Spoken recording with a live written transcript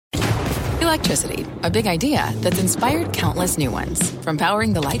Electricity, a big idea that's inspired countless new ones. From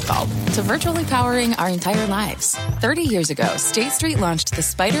powering the light bulb to virtually powering our entire lives. 30 years ago, State Street launched the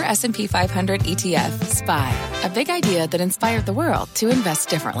Spider S&P 500 ETF, SPY. A big idea that inspired the world to invest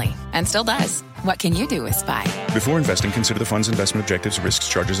differently. And still does. What can you do with SPY? Before investing, consider the fund's investment objectives, risks,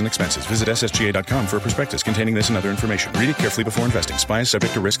 charges, and expenses. Visit ssga.com for a prospectus containing this and other information. Read it carefully before investing. SPY is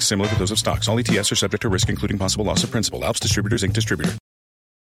subject to risks similar to those of stocks. All ETFs are subject to risk, including possible loss of principal. Alps Distributors, Inc. Distributor.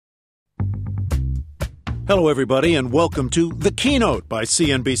 Hello, everybody, and welcome to The Keynote by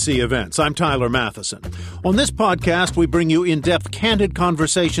CNBC Events. I'm Tyler Matheson. On this podcast, we bring you in-depth, candid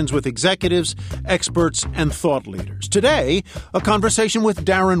conversations with executives, experts, and thought leaders. Today, a conversation with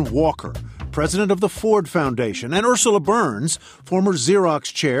Darren Walker, president of the Ford Foundation, and Ursula Burns, former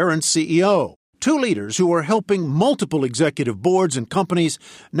Xerox chair and CEO. Two leaders who are helping multiple executive boards and companies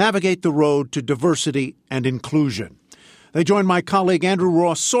navigate the road to diversity and inclusion. They joined my colleague Andrew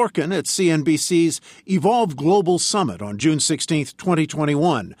Ross Sorkin at CNBC's Evolve Global Summit on June 16,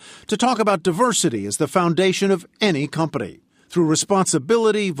 2021, to talk about diversity as the foundation of any company. Through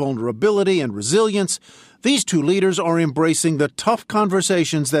responsibility, vulnerability, and resilience, these two leaders are embracing the tough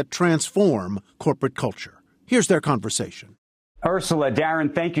conversations that transform corporate culture. Here's their conversation. Ursula,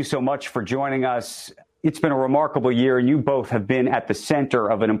 Darren, thank you so much for joining us. It's been a remarkable year, and you both have been at the center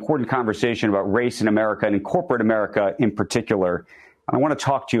of an important conversation about race in America and in corporate America in particular. I want to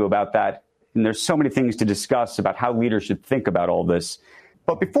talk to you about that, and there's so many things to discuss about how leaders should think about all this.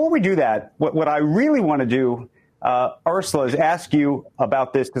 But before we do that, what I really want to do, Ursula, is ask you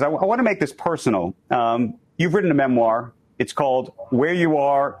about this, because I want to make this personal. You've written a memoir. It's called Where You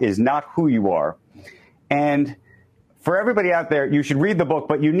Are Is Not Who You Are. And for everybody out there, you should read the book,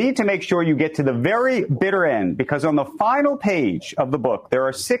 but you need to make sure you get to the very bitter end, because on the final page of the book, there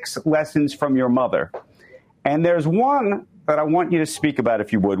are 6 lessons from your mother. And there's one that I want you to speak about,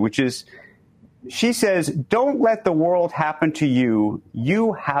 if you would, which is, she says, don't let the world happen to you.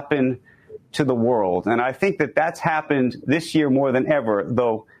 You happen to the world. And I think that that's happened this year more than ever,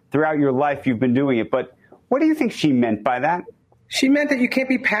 though throughout your life you've been doing it. But what do you think she meant by that? She meant that you can't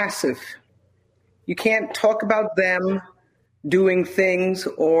be passive. You can't talk about them doing things,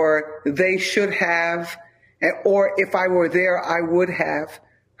 or they should have, or if I were there, I would have.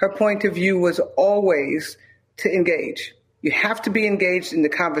 Her point of view was always to engage. You have to be engaged in the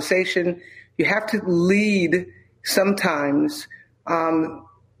conversation. You have to lead sometimes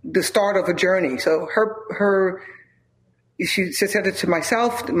the start of a journey. So she said it to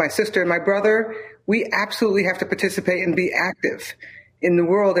myself, my sister, and my brother. We absolutely have to participate and be active in the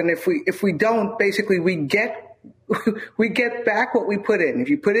world, and if we don't, basically we get back what we put in. If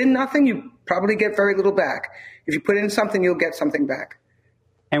you put in nothing, you probably get very little back. If you put in something, you'll get something back.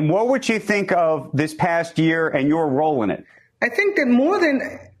 And what would you think of this past year and your role in it? I think that more than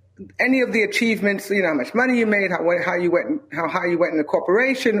any of the achievements, how much money you made, how high you went in the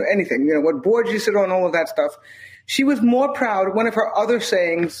corporation, anything, what boards you sit on, all of that stuff. She was more proud. One of her other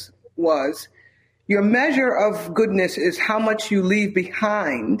sayings was, your measure of goodness is how much you leave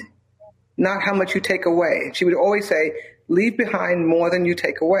behind, not how much you take away. She would always say, leave behind more than you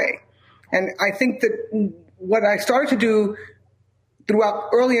take away. And I think that what I started to do throughout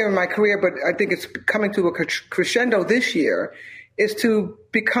earlier in my career, but I think it's coming to a crescendo this year, is to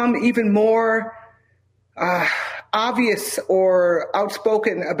become even more obvious or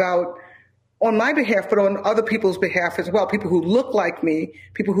outspoken about, on my behalf, but on other people's behalf as well, people who look like me,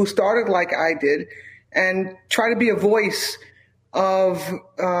 people who started like I did, and try to be a voice of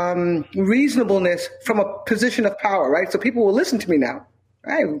reasonableness from a position of power, right? So people will listen to me now.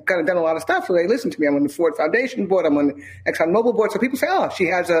 I've kind of done a lot of stuff, so they listen to me. I'm on the Ford Foundation board, I'm on the Exxon Mobil board, so people say, oh,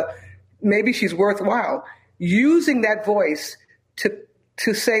 maybe she's worthwhile. Using that voice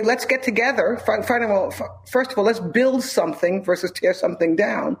to say, let's get together. First of all, let's build something versus tear something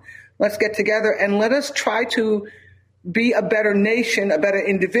down. Let's get together and let us try to be a better nation, a better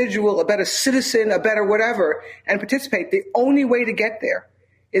individual, a better citizen, a better whatever, and participate. The only way to get there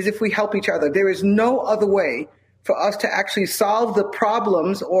is if we help each other. There is no other way for us to actually solve the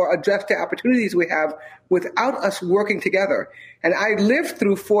problems or address the opportunities we have without us working together. And I lived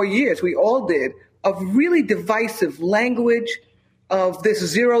through 4 years, we all did, of really divisive language, of this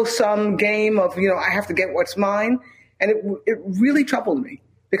zero-sum game of, I have to get what's mine. And it really troubled me.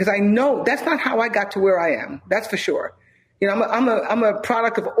 Because I know that's not how I got to where I am. That's for sure. I'm a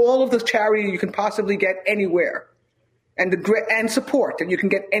product of all of the charity you can possibly get anywhere, and support that you can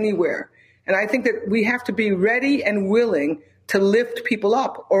get anywhere. And I think that we have to be ready and willing to lift people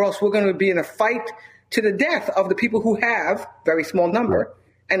up, or else we're going to be in a fight to the death of the people who have, very small number,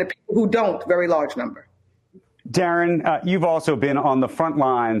 and the people who don't, very large number. Darren, you've also been on the front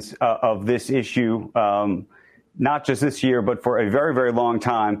lines of this issue, not just this year, but for a very, very long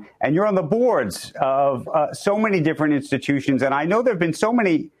time. And you're on the boards of so many different institutions. And I know there have been so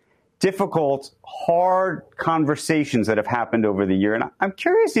many difficult, hard conversations that have happened over the year. And I'm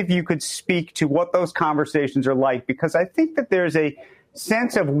curious if you could speak to what those conversations are like, because I think that there's a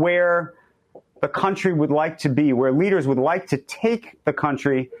sense of where the country would like to be, where leaders would like to take the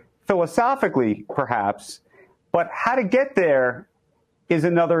country philosophically, perhaps. But how to get there is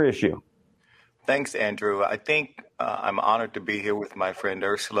another issue. Thanks, Andrew. I think I'm honored to be here with my friend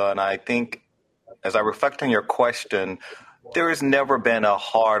Ursula. And I think as I reflect on your question, there has never been a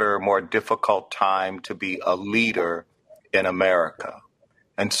harder, more difficult time to be a leader in America,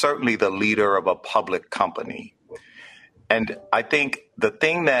 and certainly the leader of a public company. And I think the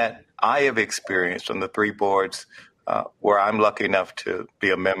thing that I have experienced on the three boards where I'm lucky enough to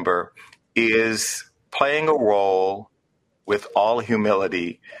be a member is playing a role with all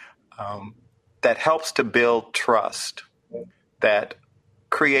humility that helps to build trust, that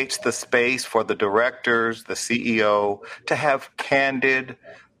creates the space for the directors, the CEO, to have candid,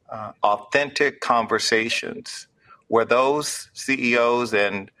 authentic conversations where those CEOs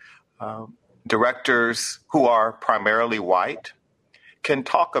and directors who are primarily white can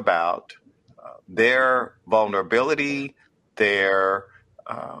talk about their vulnerability, their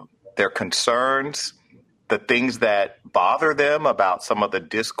concerns, the things that bother them about some of the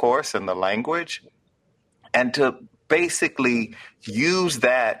discourse and the language, and to basically use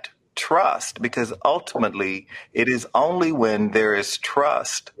that trust, because ultimately it is only when there is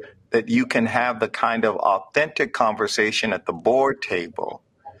trust that you can have the kind of authentic conversation at the board table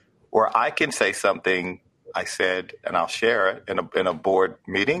where I can say something I said, and I'll share it in a board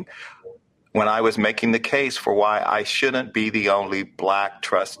meeting, when I was making the case for why I shouldn't be the only black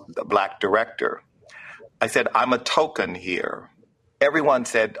director. I said, I'm a token here. Everyone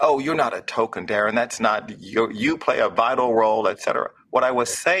said, oh, you're not a token, Darren. That's not, you play a vital role, et cetera. What I was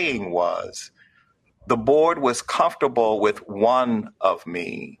saying was the board was comfortable with one of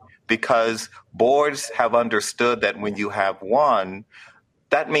me because boards have understood that when you have one,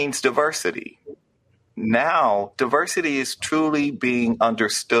 that means diversity. Now, diversity is truly being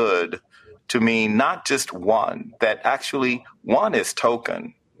understood to mean not just one, that actually one is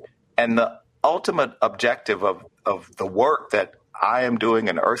token. And the ultimate objective of the work that I am doing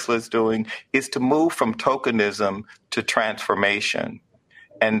and Ursula is doing is to move from tokenism to transformation.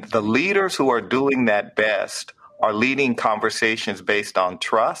 And the leaders who are doing that best are leading conversations based on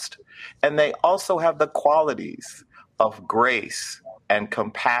trust. And they also have the qualities of grace and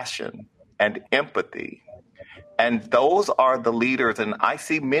compassion and empathy. And those are the leaders, and I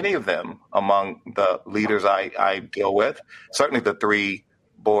see many of them among the leaders I deal with, certainly the three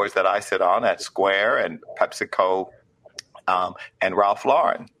boards that I sit on at Square and PepsiCo and Ralph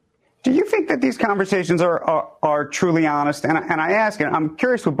Lauren. Do you think that these conversations are truly honest? And I ask, and I'm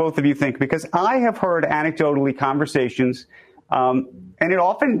curious what both of you think, because I have heard anecdotally conversations, and it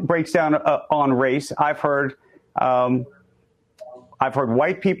often breaks down on race. I've heard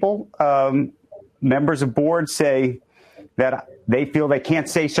white people, members of boards, say that they feel they can't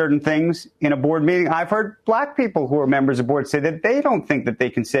say certain things in a board meeting. I've heard black people who are members of boards say that they don't think that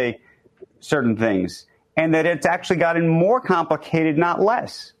they can say certain things, and that it's actually gotten more complicated, not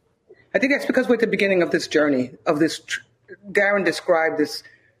less. I think that's because we're at the beginning of this journey, Darren described this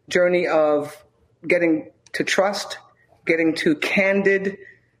journey of getting to trust, getting to candid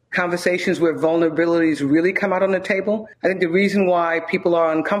conversations where vulnerabilities really come out on the table. I think the reason why people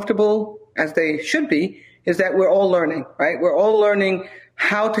are uncomfortable, as they should be, is that we're all learning, right? We're all learning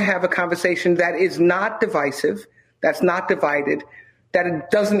how to have a conversation that is not divisive, that's not divided, that it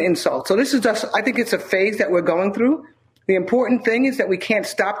doesn't insult. So this is just, I think it's a phase that we're going through. The important thing is that we can't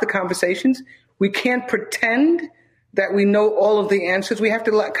stop the conversations. We can't pretend that we know all of the answers. We have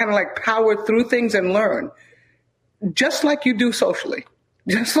to kind of power through things and learn, just like you do socially,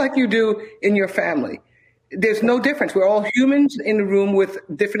 just like you do in your family. There's no difference. We're all humans in the room with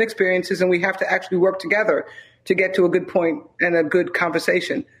different experiences, and we have to actually work together to get to a good point and a good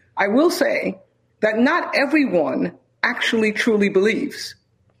conversation. I will say that not everyone actually truly believes,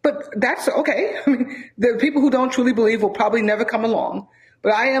 but that's okay. I mean, the people who don't truly believe will probably never come along.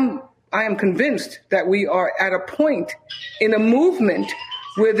 But I am convinced that we are at a point in a movement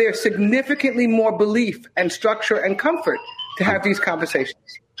where there's significantly more belief and structure and comfort to have these conversations.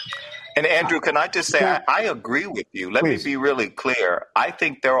 And Andrew, can I just say, I agree with you. Let me be really clear. I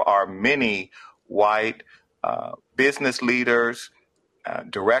think there are many white business leaders,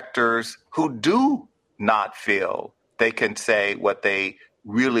 directors who do not feel they can say what they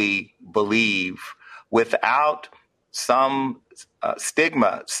really believe without some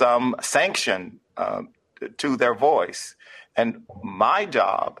stigma, some sanction to their voice. And my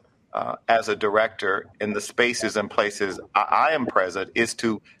job as a director in the spaces and places I am present is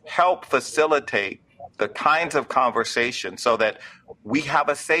to help facilitate the kinds of conversation so that we have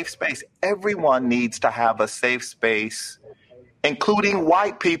a safe space. Everyone needs to have a safe space, including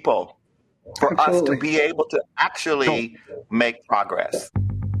white people, for us to be able to actually make progress.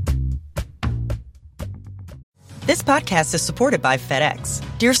 This podcast is supported by FedEx.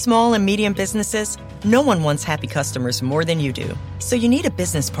 Dear small and medium businesses, no one wants happy customers more than you do. So you need a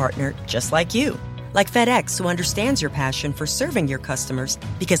business partner just like you. Like FedEx, who understands your passion for serving your customers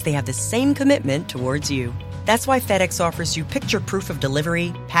because they have the same commitment towards you. That's why FedEx offers you picture proof of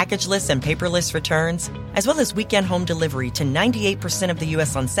delivery, packageless and paperless returns, as well as weekend home delivery to 98% of the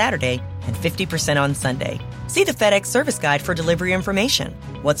U.S. on Saturday and 50% on Sunday. See the FedEx service guide for delivery information.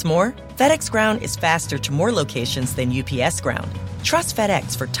 What's more, FedEx Ground is faster to more locations than UPS Ground. Trust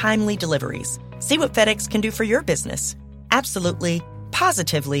FedEx for timely deliveries. See what FedEx can do for your business. Absolutely,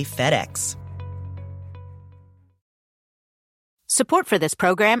 positively FedEx. Support for this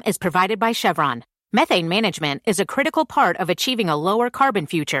program is provided by Chevron. Methane management is a critical part of achieving a lower carbon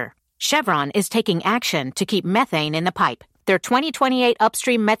future. Chevron is taking action to keep methane in the pipe. Their 2028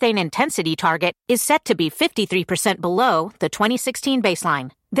 upstream methane intensity target is set to be 53% below the 2016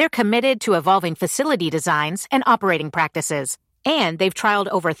 baseline. They're committed to evolving facility designs and operating practices. And they've trialed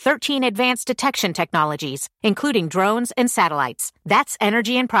over 13 advanced detection technologies, including drones and satellites. That's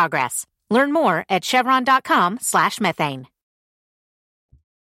energy in progress. Learn more at chevron.com/methane.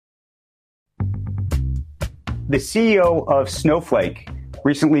 The CEO of Snowflake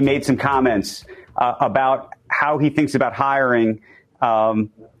recently made some comments about how he thinks about hiring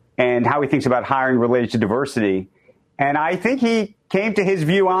and how he thinks about hiring related to diversity. And I think he came to his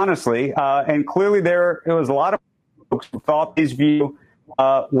view honestly, and clearly there was a lot of folks who thought his view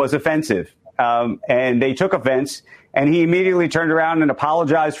was offensive, and they took offense. And he immediately turned around and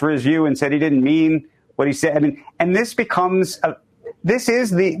apologized for his view and said he didn't mean what he said. I mean, and this becomes this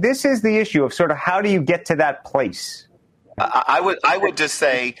is the issue of sort of how do you get to that place? I would just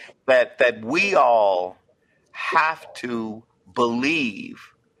say that we all have to believe,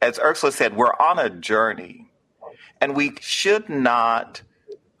 as Ursula said, we're on a journey, and we should not,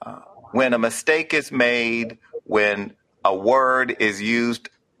 when a mistake is made, when a word is used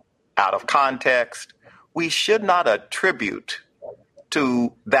out of context, we should not attribute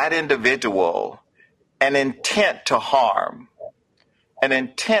to that individual an intent to harm, an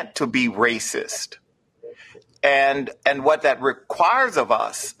intent to be racist. And what that requires of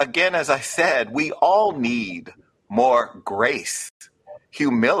us, again, as I said, we all need more grace,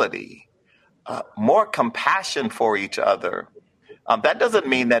 humility, more compassion for each other. That doesn't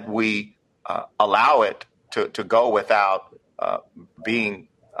mean that we allow it to go without being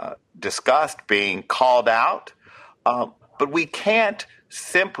discussed, being called out. But we can't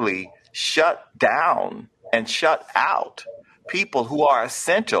simply shut down and shut out people who are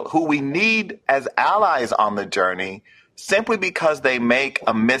essential, who we need as allies on the journey, simply because they make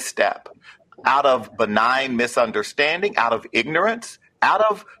a misstep out of benign misunderstanding, out of ignorance, out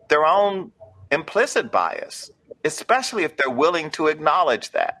of their own implicit bias, especially if they're willing to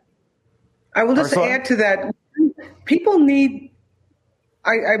acknowledge that. I will just add to that. People need,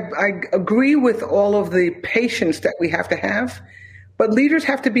 I agree with all of the patience that we have to have, but leaders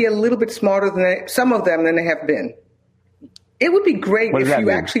have to be a little bit smarter than some of them than they have been. It would be great if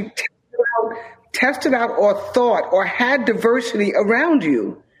you actually tested out or thought or had diversity around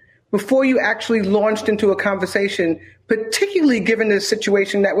you before you actually launched into a conversation, particularly given the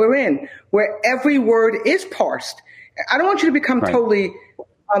situation that we're in, where every word is parsed. I don't want you to become totally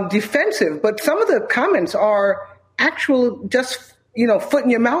defensive, but some of the comments are actual just, foot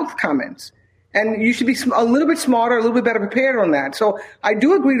in your mouth comments. And you should be a little bit smarter, a little bit better prepared on that. So I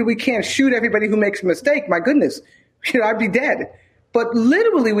do agree that we can't shoot everybody who makes a mistake. My goodness. I'd be dead. But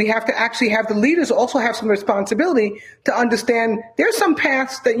literally, we have to actually have the leaders also have some responsibility to understand there's some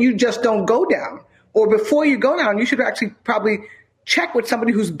paths that you just don't go down. Or before you go down, you should actually probably check with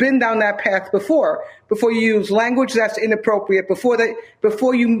somebody who's been down that path before you use language that's inappropriate, before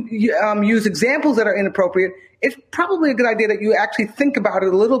you use examples that are inappropriate. It's probably a good idea that you actually think about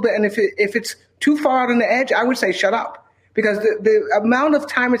it a little bit. And if it's too far out on the edge, I would say shut up. Because the amount of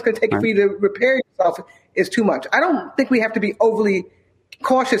time it's going to take for you to repair yourself is too much. I don't think we have to be overly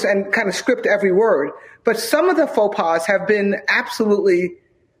cautious and kind of script every word. But some of the faux pas have been absolutely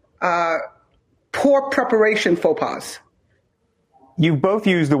poor preparation faux pas. You both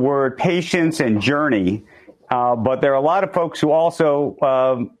use the word patience and journey, but there are a lot of folks who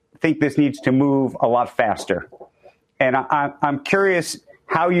also think this needs to move a lot faster. And I'm curious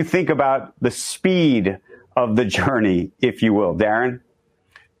how you think about the speed of the journey, if you will. Darren?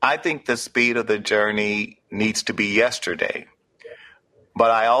 I think the speed of the journey needs to be yesterday.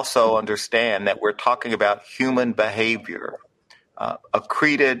 But I also understand that we're talking about human behavior,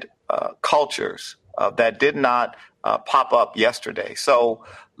 accreted cultures that did not pop up yesterday. So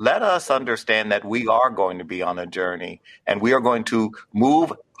let us understand that we are going to be on a journey, and we are going to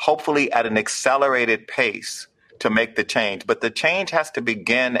move, hopefully, at an accelerated pace to make the change. But the change has to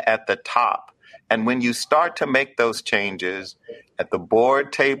begin at the top. And when you start to make those changes at the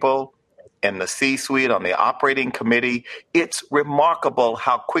board table, in the C-suite, on the operating committee, it's remarkable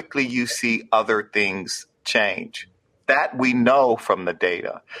how quickly you see other things change. That we know from the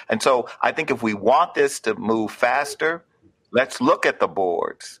data. And so I think if we want this to move faster, let's look at the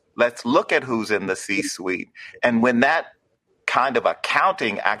boards. Let's look at who's in the C-suite. And when that kind of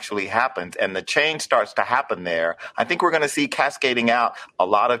accounting actually happens and the change starts to happen there, I think we're going to see cascading out a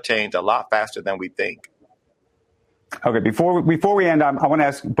lot of change a lot faster than we think. Okay, before we end, I want to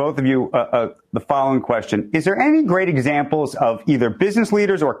ask both of you the following question. Is there any great examples of either business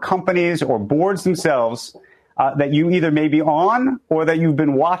leaders or companies or boards themselves that you either may be on or that you've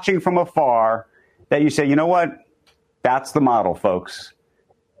been watching from afar that you say, you know what, that's the model, folks.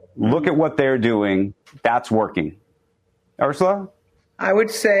 Look at what they're doing. That's working. Ursula? I would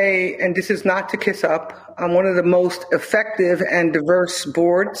say, and this is not to kiss up, one of the most effective and diverse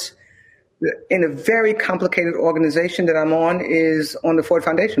boards in a very complicated organization that I'm on is on the Ford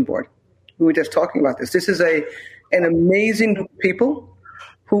Foundation board. We were just talking about this. This is an amazing group of people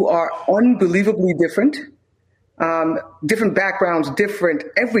who are unbelievably different, different backgrounds, different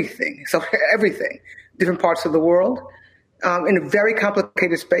everything. So everything, different parts of the world, in a very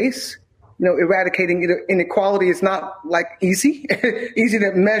complicated space. You know, eradicating inequality is not like easy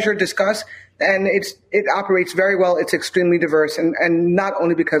to measure, discuss, and it operates very well. It's extremely diverse, and not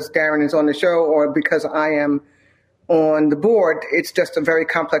only because Darren is on the show or because I am on the board. It's just a very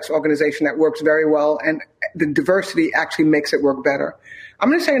complex organization that works very well, and the diversity actually makes it work better. I'm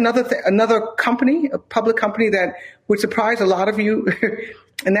going to say another company, a public company that would surprise a lot of you,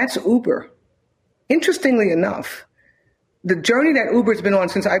 and that's Uber. Interestingly enough, the journey that Uber's been on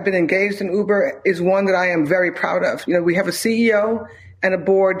since I've been engaged in Uber is one that I am very proud of. You know, we have a CEO and a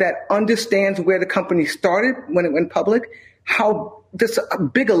board that understands where the company started when it went public, how this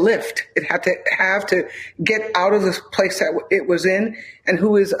big a lift it had to have to get out of this place that it was in, and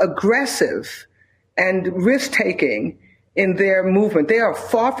who is aggressive and risk-taking in their movement. They are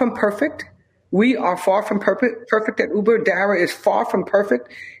far from perfect. We are far from perfect at Uber. Darren is far from perfect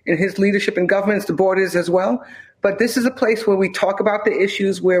in his leadership and governance. The board is as well. But this is a place where we talk about the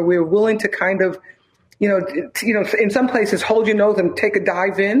issues, where we're willing to kind of, in some places, hold your nose and take a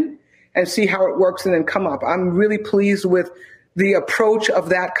dive in and see how it works and then come up. I'm really pleased with the approach of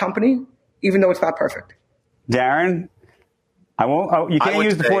that company, even though it's not perfect. Darren, you can't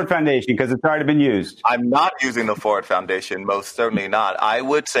use the Ford Foundation because it's already been used. I'm not using the Ford Foundation, most certainly not. I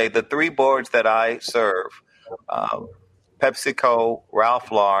would say the three boards that I serve, PepsiCo,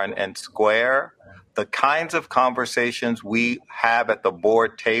 Ralph Lauren, and Square, the kinds of conversations we have at the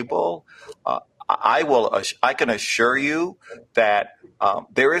board table, I can assure you that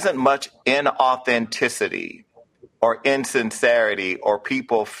there isn't much inauthenticity or insincerity or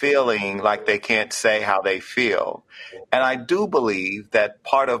people feeling like they can't say how they feel. And I do believe that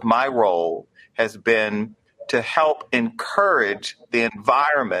part of my role has been to help encourage the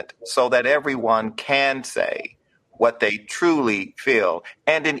environment so that everyone can say what they truly feel.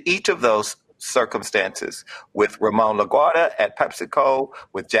 And in each of those circumstances, with Ramon LaGuardia at PepsiCo,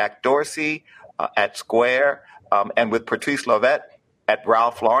 with Jack Dorsey at Square, and with Patrice Lovett at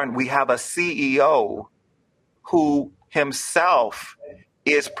Ralph Lauren, we have a CEO who himself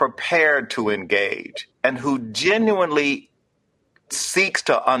is prepared to engage and who genuinely seeks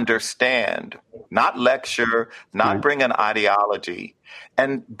to understand, not lecture, not bring an ideology.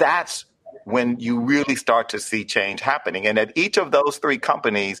 And that's when you really start to see change happening. And at each of those three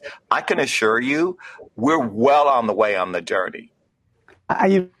companies, I can assure you, we're well on the way on the journey.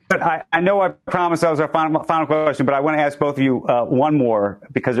 I know I promised that was our final question, but I want to ask both of you one more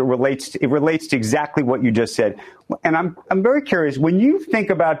because it relates to exactly what you just said. And I'm very curious, when you think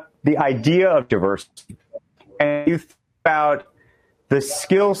about the idea of diversity and you think about the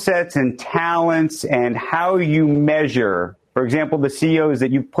skill sets and talents and how you measure, for example, the CEOs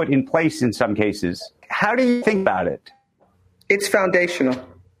that you put in place in some cases, how do you think about it? It's foundational.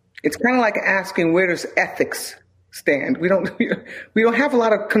 It's kind of like asking, where does ethics stand? We don't have a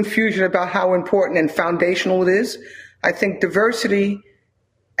lot of confusion about how important and foundational it is. I think diversity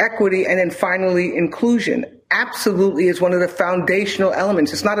equity, and then finally inclusion absolutely is one of the foundational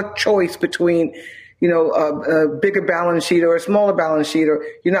elements. It's not a choice between, a bigger balance sheet or a smaller balance sheet, or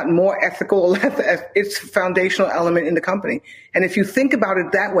you're not more ethical or less. It's a foundational element in the company. And if you think about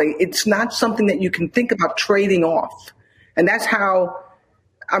it that way, it's not something that you can think about trading off. And that's how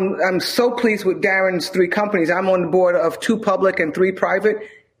I'm so pleased with Darren's 3 companies. I'm on the board of 2 public and 3 private.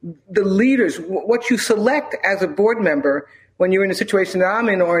 The leaders, what you select as a board member when you're in a situation that I'm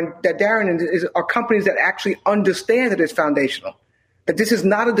in or that Darren is, are companies that actually understand that it's foundational. That this is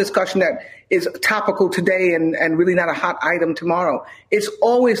not a discussion that is topical today and really not a hot item tomorrow. It's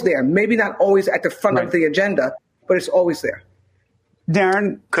always there. Maybe not always at the front of the agenda, but it's always there.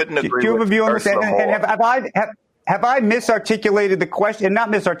 Darren, couldn't agree. Do you have a view on this? And have I misarticulated the question? Not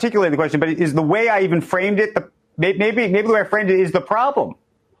misarticulated the question, but is the way I even framed it, maybe the way I framed it is the problem?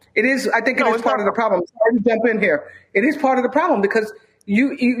 It is. I think it is part of the problem. Sorry to jump in here. It is part of the problem because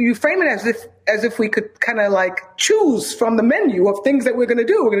you frame it as if we could kind of like choose from the menu of things that we're going to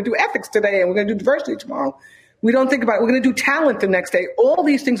do. We're going to do ethics today and we're going to do diversity tomorrow. We don't think about it. We're going to do talent the next day. All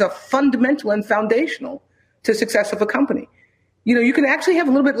these things are fundamental and foundational to success of a company. You can actually have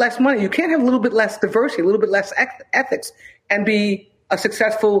a little bit less money. You can't have a little bit less diversity, a little bit less ethics, and be a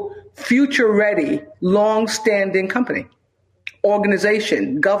successful, future-ready, long-standing company,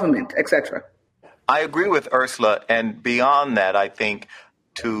 organization, government, etc. I agree with Ursula. And beyond that, I think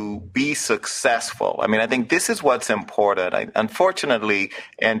to be successful, I think this is what's important. Unfortunately,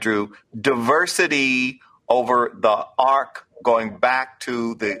 Andrew, diversity over the arc going back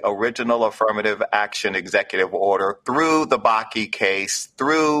to the original affirmative action executive order, through the Bakke case,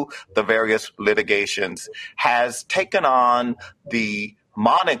 through the various litigations, has taken on the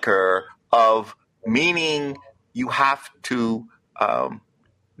moniker of meaning you have to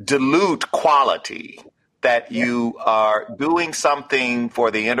dilute quality, that you are doing something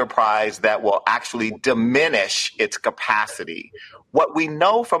for the enterprise that will actually diminish its capacity. What we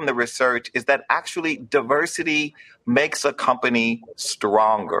know from the research is that actually diversity makes a company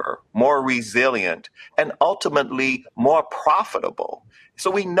stronger, more resilient, and ultimately more profitable. So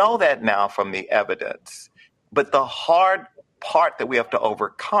we know that now from the evidence. But the hard part that we have to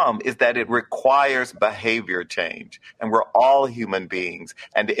overcome is that it requires behavior change. And we're all human beings.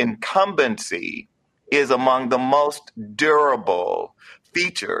 And incumbency is among the most durable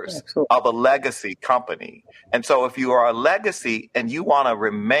features of a legacy company. And so if you are a legacy and you want to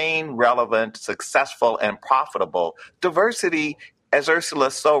remain relevant, successful, and profitable, diversity, as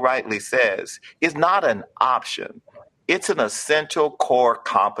Ursula so rightly says, is not an option. It's an essential core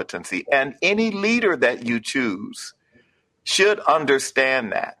competency. And any leader that you choose should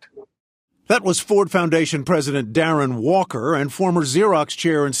understand that. That was Ford Foundation President Darren Walker and former Xerox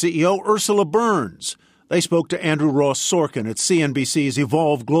Chair and CEO Ursula Burns. They spoke to Andrew Ross Sorkin at CNBC's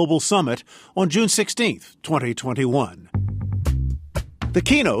Evolve Global Summit on June 16, 2021. The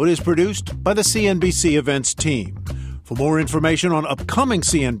Keynote is produced by the CNBC Events team. For more information on upcoming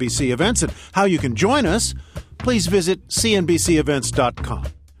CNBC events and how you can join us, please visit cnbcevents.com.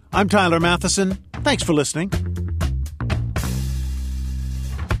 I'm Tyler Matheson. Thanks for listening.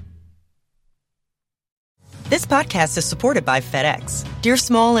 This podcast is supported by FedEx. Dear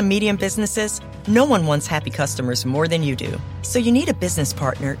small and medium businesses, no one wants happy customers more than you do. So you need a business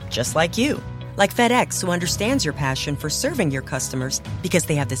partner just like you. Like FedEx, who understands your passion for serving your customers because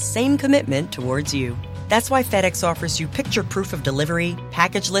they have the same commitment towards you. That's why FedEx offers you picture proof of delivery,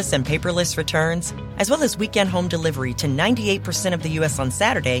 packageless and paperless returns, as well as weekend home delivery to 98% of the U.S. on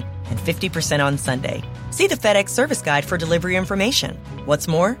Saturday and 50% on Sunday. See the FedEx service guide for delivery information. What's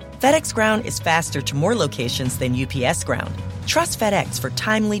more, FedEx Ground is faster to more locations than UPS Ground. Trust FedEx for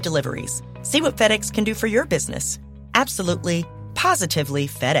timely deliveries. See what FedEx can do for your business. Absolutely, positively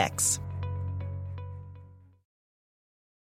FedEx.